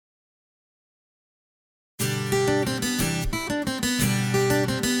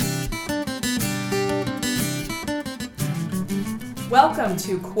Welcome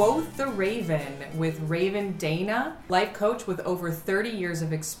to Quote the Raven with Raven Dana, life coach with over 30 years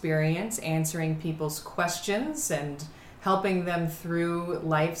of experience answering people's questions and helping them through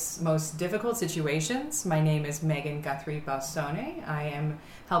life's most difficult situations. My name is Megan Guthrie Bastone. I am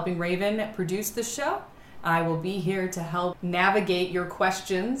helping Raven produce the show. I will be here to help navigate your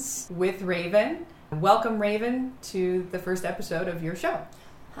questions with Raven. Welcome, Raven, to the first episode of your show.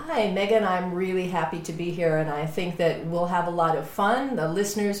 Hi, Megan. I'm really happy to be here, and I think that we'll have a lot of fun. The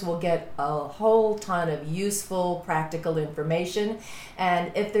listeners will get a whole ton of useful, practical information. And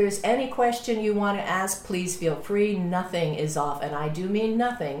if there's any question you want to ask, please feel free. Nothing is off, and I do mean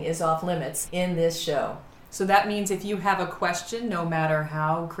nothing is off limits in this show. So that means if you have a question, no matter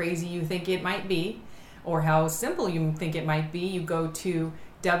how crazy you think it might be, or how simple you think it might be, you go to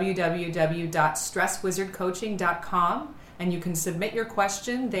www.stresswizardcoaching.com. And you can submit your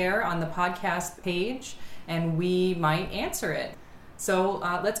question there on the podcast page, and we might answer it. So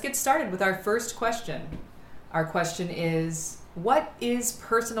let's get started with our first question. Our question is, what is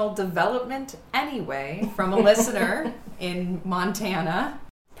personal development anyway? From a listener in Montana.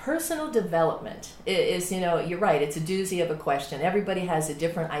 Personal development is, you're right, it's a doozy of a question. Everybody has a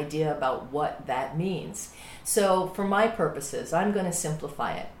different idea about what that means. So for my purposes, I'm going to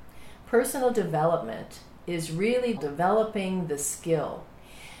simplify it. Personal development is really developing the skill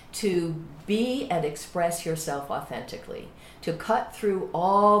to be and express yourself authentically, to cut through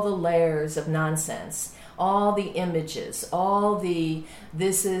all the layers of nonsense, all the images, all the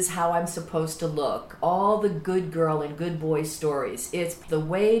this is how I'm supposed to look, all the good girl and good boy stories. It's the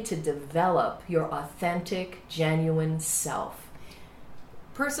way to develop your authentic, genuine self.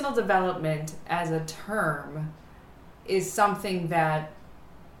 Personal development as a term is something that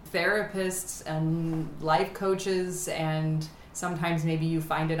therapists and life coaches, and sometimes maybe you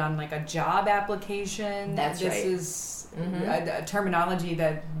find it on like a job application. That's this right. Is a terminology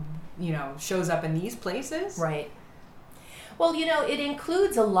that shows up in these places. Right. Well, it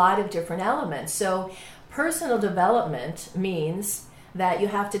includes a lot of different elements. So personal development means that you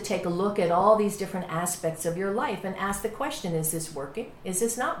have to take a look at all these different aspects of your life and ask the question, is this working? Is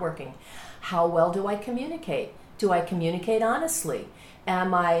this not working? How well do I communicate? Do I communicate honestly?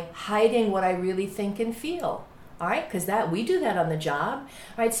 Am I hiding what I really think and feel? All right, because we do that on the job.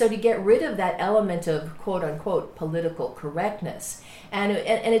 All right, so to get rid of that element of quote unquote political correctness, and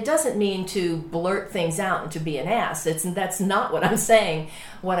it doesn't mean to blurt things out and to be an ass. That's not what I'm saying.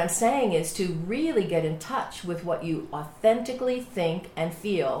 What I'm saying is to really get in touch with what you authentically think and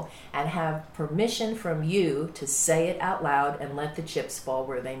feel, and have permission from you to say it out loud and let the chips fall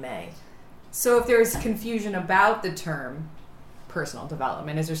where they may. So if there's confusion about the term personal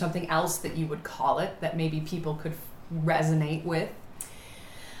development, is there something else that you would call it that maybe people could resonate with?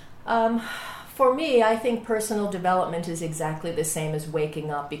 For me, I think personal development is exactly the same as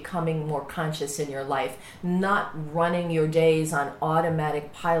waking up, becoming more conscious in your life, not running your days on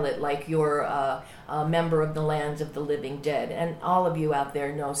automatic pilot like you're a member of the land of the living dead. And all of you out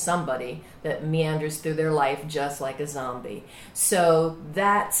there know somebody that meanders through their life just like a zombie. So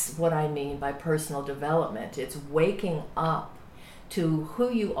that's what I mean by personal development. It's waking up to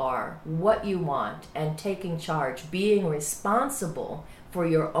who you are, what you want, and taking charge, being responsible for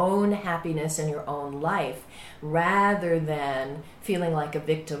your own happiness and your own life, rather than feeling like a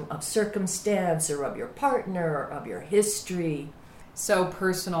victim of circumstance or of your partner or of your history. So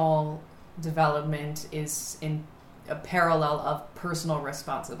personal development is in a parallel of personal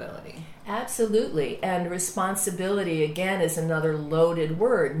responsibility. Absolutely. And responsibility, again, is another loaded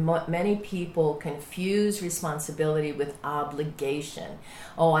word. Many people confuse responsibility with obligation.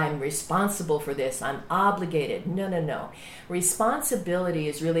 Oh, I'm responsible for this. I'm obligated. No. Responsibility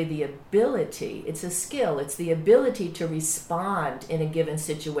is really the ability. It's a skill. It's the ability to respond in a given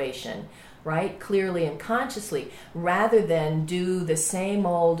situation, right? Clearly and consciously, rather than do the same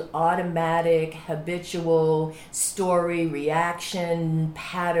old automatic, habitual story, reaction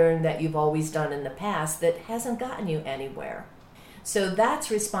pattern that you've always done in the past that hasn't gotten you anywhere. So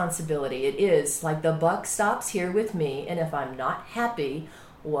that's responsibility. It is like the buck stops here with me, and if I'm not happy,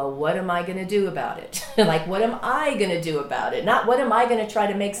 well, what am I going to do about it? Like, what am I going to do about it? Not what am I going to try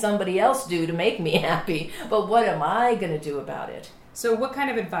to make somebody else do to make me happy, but what am I going to do about it? So what kind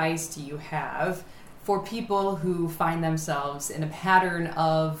of advice do you have for people who find themselves in a pattern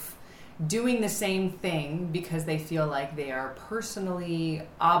of doing the same thing because they feel like they are personally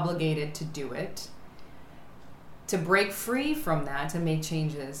obligated to do it, to break free from that, to make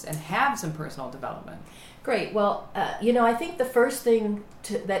changes and have some personal development? Great. Well, I think the first thing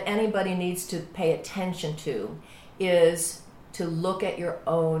that anybody needs to pay attention to is to look at your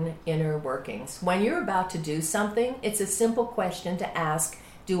own inner workings. When you're about to do something, it's a simple question to ask,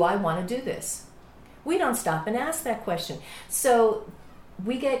 do I want to do this? We don't stop and ask that question. So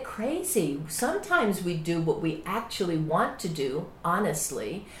we get crazy. Sometimes we do what we actually want to do,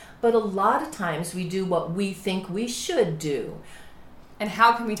 honestly, but a lot of times we do what we think we should do. And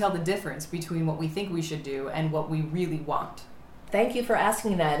how can we tell the difference between what we think we should do and what we really want? Thank you for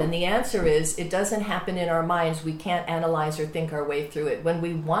asking that. And the answer is, it doesn't happen in our minds. We can't analyze or think our way through it. When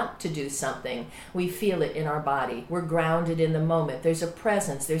we want to do something, we feel it in our body. We're grounded in the moment. There's a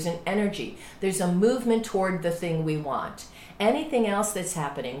presence. There's an energy. There's a movement toward the thing we want. Anything else that's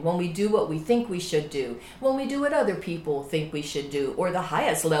happening, when we do what we think we should do, when we do what other people think we should do, or the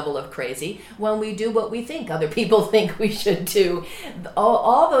highest level of crazy, when we do what we think other people think we should do,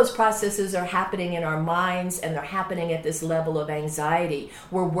 all those processes are happening in our minds, and they're happening at this level of anxiety.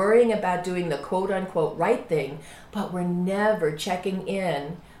 We're worrying about doing the quote-unquote right thing, but we're never checking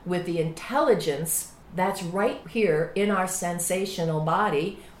in with the intelligence that's right here in our sensational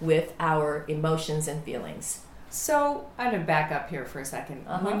body with our emotions and feelings. So I'm going to back up here for a second.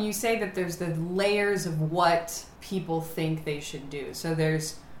 When you say that there's the layers of what people think they should do. So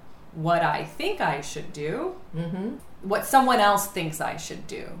there's what I think I should do, what someone else thinks I should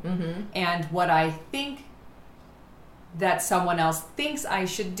do, and what I think that someone else thinks I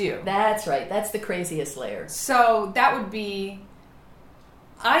should do. That's right. That's the craziest layer. So that would be,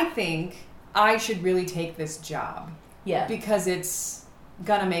 I think I should really take this job. Yeah. Because it's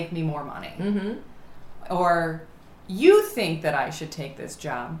going to make me more money. Or you think that I should take this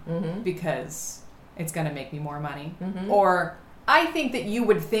job because it's going to make me more money. Or I think that you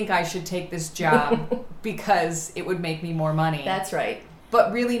would think I should take this job because it would make me more money. That's right.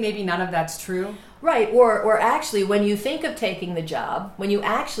 But really, maybe none of that's true. Right, or actually, when you think of taking the job, when you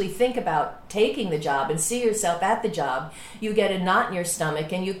actually think about taking the job and see yourself at the job, you get a knot in your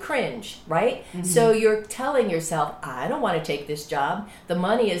stomach and you cringe, right? So you're telling yourself, I don't want to take this job. The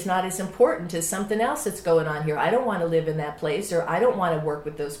money is not as important as something else that's going on here. I don't want to live in that place, or I don't want to work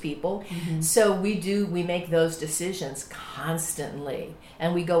with those people. So we make those decisions constantly,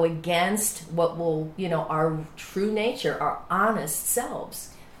 and we go against what will, our true nature, our honest selves.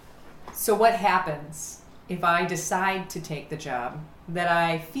 So what happens if I decide to take the job that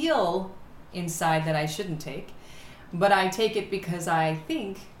I feel inside that I shouldn't take, but I take it because I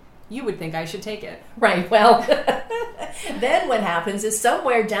think you would think I should take it? Right, well, then what happens is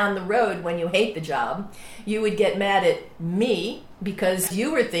somewhere down the road when you hate the job, you would get mad at me because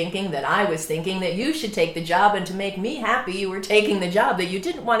you were thinking that I was thinking that you should take the job, and to make me happy, you were taking the job that you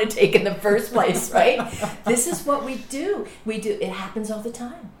didn't want to take in the first place, right? This is what we do. It happens all the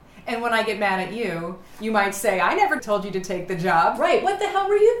time. And when I get mad at you, you might say, I never told you to take the job. Right. What the hell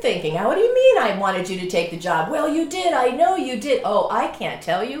were you thinking? What do you mean I wanted you to take the job? Well, you did. I know you did. Oh, I can't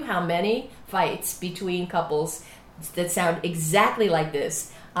tell you how many fights between couples that sound exactly like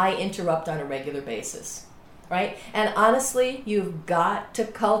this I interrupt on a regular basis. Right? And honestly, you've got to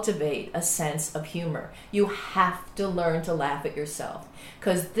cultivate a sense of humor. You have to learn to laugh at yourself,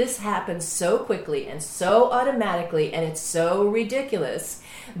 because this happens so quickly and so automatically, and it's so ridiculous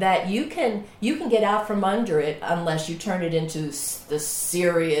that you can get out from under it unless you turn it into the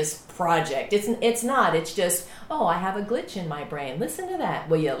serious project. It's not. It's just, oh, I have a glitch in my brain. Listen to that.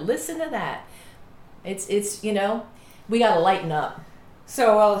 Will you listen to that? It's we got to lighten up.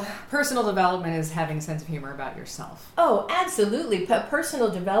 So, personal development is having a sense of humor about yourself. Oh, absolutely.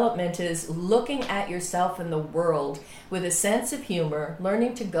 Personal development is looking at yourself and the world with a sense of humor,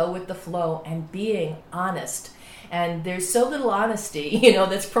 learning to go with the flow, and being honest. And there's so little honesty,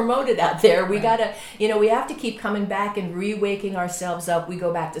 that's promoted out there. We gotta, we have to keep coming back and re-waking ourselves up. We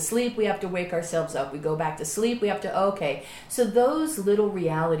go back to sleep, we have to wake ourselves up. We go back to sleep, we have to, okay. So those little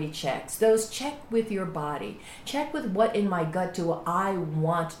reality checks, those check with your body. Check with what in my gut do I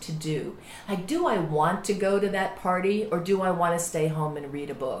want to do. Like, do I want to go to that party, or do I want to stay home and read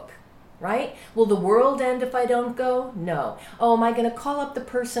a book? Right? Will the world end if I don't go? No. Oh, am I going to call up the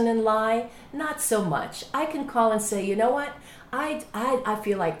person and lie? Not so much. I can call and say, you know what? I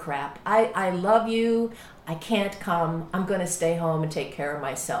feel like crap. I love you. I can't come. I'm going to stay home and take care of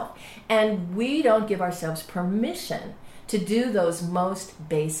myself. And we don't give ourselves permission to do those most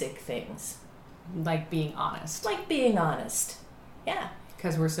basic things. Like being honest. Yeah.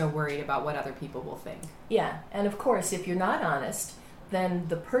 Because we're so worried about what other people will think. Yeah. And of course, if you're not honest, then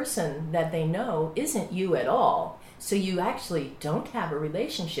the person that they know isn't you at all. So you actually don't have a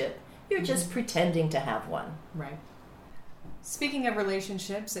relationship. You're just pretending to have one. Right. Speaking of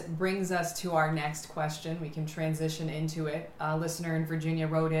relationships, it brings us to our next question. We can transition into it. A listener in Virginia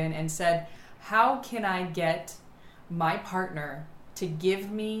wrote in and said, how can I get my partner to give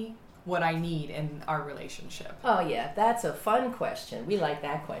me what I need in our relationship? Oh, yeah, that's a fun question. We like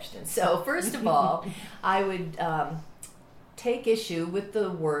that question. So, first of all, I would take issue with the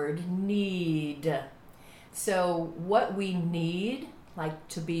word need. So, what we need, like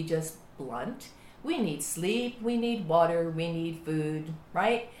to be just blunt, we need sleep, we need water, we need food,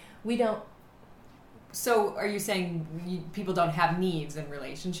 right? We don't. So are you saying people don't have needs in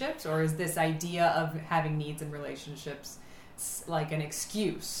relationships, or is this idea of having needs in relationships like an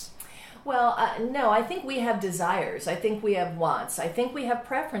excuse? Well, no, I think we have desires. I think we have wants. I think we have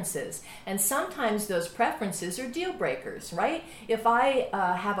preferences. And sometimes those preferences are deal breakers, right? If I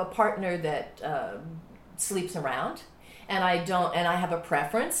have a partner that sleeps around, and I have a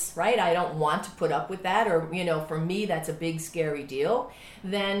preference, right? I don't want to put up with that, or, for me, that's a big, scary deal.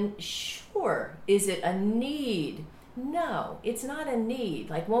 Then sure, is it a need? No, it's not a need.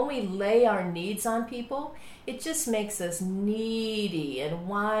 Like when we lay our needs on people, it just makes us needy and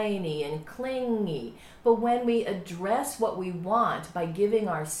whiny and clingy. But when we address what we want by giving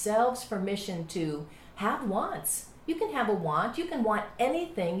ourselves permission to have wants, you can have a want, you can want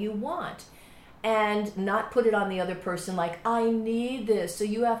anything you want. And not put it on the other person like, I need this, so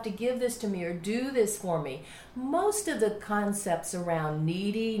you have to give this to me or do this for me. Most of the concepts around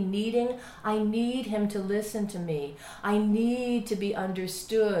needing, I need him to listen to me. I need to be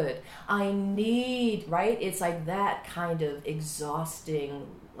understood. I need, right? It's like that kind of exhausting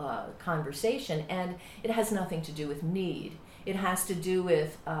conversation. And it has nothing to do with need. It has to do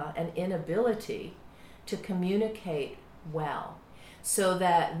with an inability to communicate well. So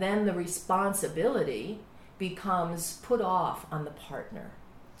that then the responsibility becomes put off on the partner.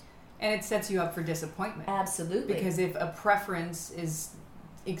 And it sets you up for disappointment. Absolutely. Because if a preference is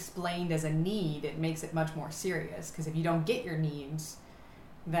explained as a need, it makes it much more serious. Because if you don't get your needs,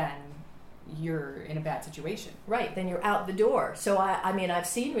 then you're in a bad situation. Right, then you're out the door. So I mean, I've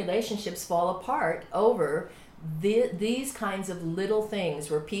seen relationships fall apart over these kinds of little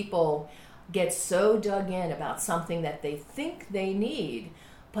things where people get so dug in about something that they think they need,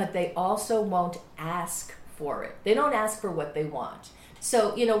 but they also won't ask for it. They don't ask for what they want.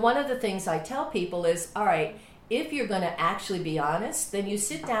 So, one of the things I tell people is, all right, if you're going to actually be honest, then you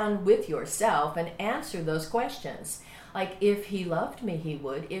sit down with yourself and answer those questions. Like, if he loved me, he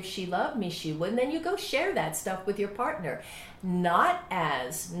would. If she loved me, she would. And then you go share that stuff with your partner. Not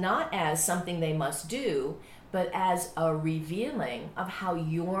as something they must do, but as a revealing of how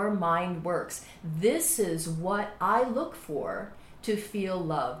your mind works. This is what I look for to feel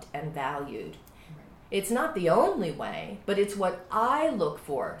loved and valued. It's not the only way, but it's what I look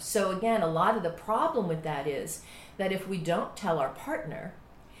for. So again, a lot of the problem with that is that if we don't tell our partner,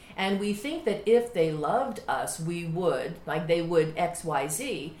 and we think that if they loved us, we would, like they would X, Y,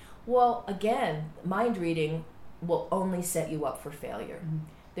 Z, well, again, mind reading will only set you up for failure. Mm-hmm.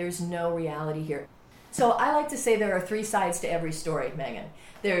 There's no reality here. So I like to say there are 3 sides to every story, Megan.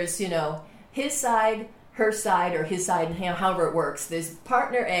 There's, his side, her side, or his side, and however it works. There's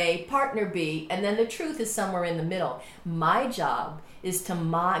partner A, partner B, and then the truth is somewhere in the middle. My job is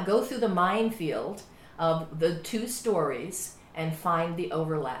to go through the minefield of the 2 stories and find the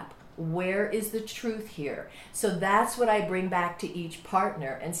overlap. Where is the truth here? So that's what I bring back to each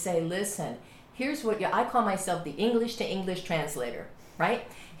partner and say, listen, here's what I call myself the English to English translator, right?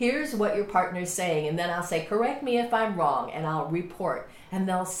 Here's what your partner's saying, and then I'll say, correct me if I'm wrong, and I'll report. And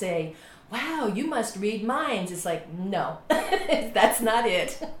they'll say, wow, you must read minds. It's like, no, that's not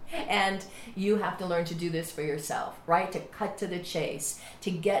it. And you have to learn to do this for yourself, right? To cut to the chase,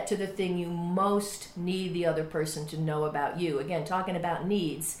 to get to the thing you most need the other person to know about you. Again, talking about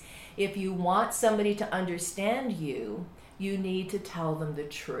needs. If you want somebody to understand you, you need to tell them the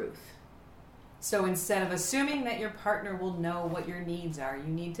truth. So instead of assuming that your partner will know what your needs are,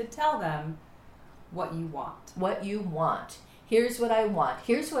 you need to tell them what you want. What you want. Here's what I want.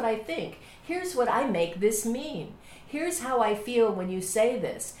 Here's what I think. Here's what I make this mean. Here's how I feel when you say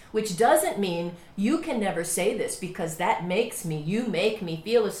this, which doesn't mean you can never say this because you make me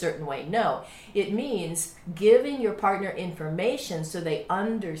feel a certain way. No, it means giving your partner information so they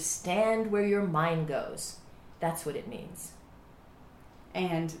understand where your mind goes. That's what it means.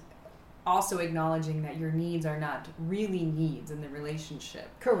 And also acknowledging that your needs are not really needs in the relationship.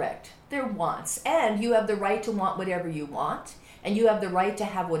 Correct. They're wants. And you have the right to want whatever you want. And you have the right to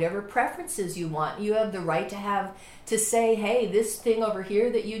have whatever preferences you want. You have the right to say, hey, this thing over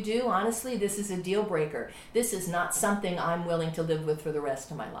here that you do, honestly, this is a deal breaker. This is not something I'm willing to live with for the rest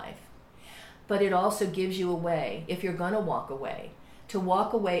of my life. But it also gives you a way, if you're going to walk away, to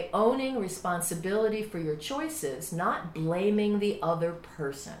walk away owning responsibility for your choices, not blaming the other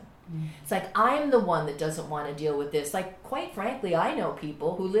person. It's like, I'm the one that doesn't want to deal with this. Like, quite frankly, I know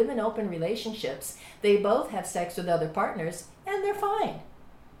people who live in open relationships. They both have sex with other partners, and they're fine.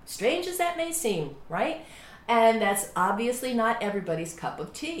 Strange as that may seem, right? And that's obviously not everybody's cup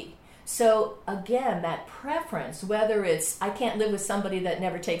of tea. So again, that preference, whether it's I can't live with somebody that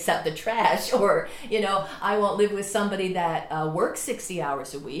never takes out the trash, or, I won't live with somebody that works 60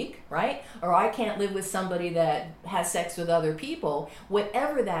 hours a week, right? Or I can't live with somebody that has sex with other people.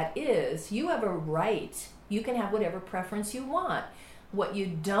 Whatever that is, you have a right. You can have whatever preference you want. What you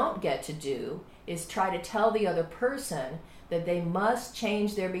don't get to do is try to tell the other person that they must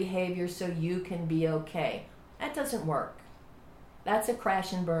change their behavior so you can be okay. That doesn't work. That's a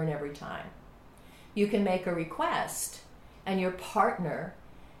crash and burn every time. You can make a request, and your partner,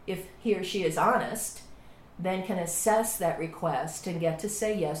 if he or she is honest, then can assess that request and get to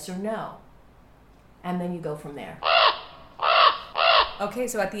say yes or no. And then you go from there. Okay,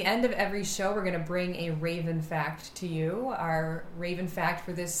 so at the end of every show, we're going to bring a Raven fact to you. Our Raven fact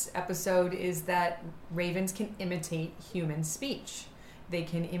for this episode is that ravens can imitate human speech. They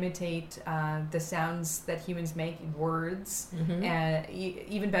can imitate the sounds that humans make, words, and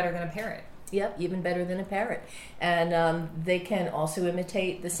even better than a parrot. Yep, even better than a parrot. And they can also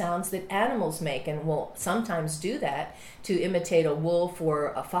imitate the sounds that animals make, and will sometimes do that to imitate a wolf or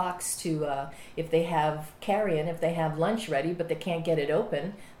a fox. To if they have carrion, if they have lunch ready but they can't get it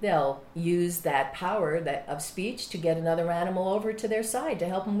open, they'll use that power of speech to get another animal over to their side to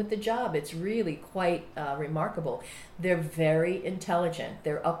help them with the job. It's really quite remarkable. They're very intelligent.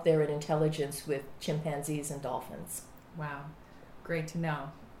 They're up there in intelligence with chimpanzees and dolphins. Wow, great to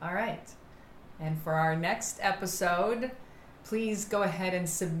know. All right. And for our next episode, please go ahead and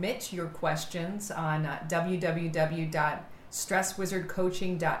submit your questions on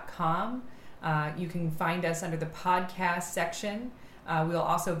www.stresswizardcoaching.com. You can find us under the podcast section. We'll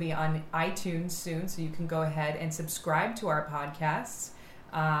also be on iTunes soon, so you can go ahead and subscribe to our podcasts.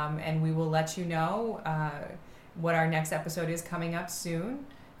 And we will let you know what our next episode is coming up soon.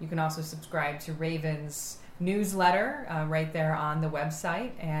 You can also subscribe to Raven's newsletter right there on the website,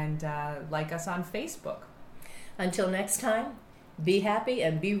 and like us on Facebook. Until next time, be happy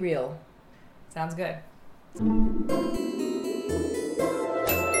and be real. Sounds good.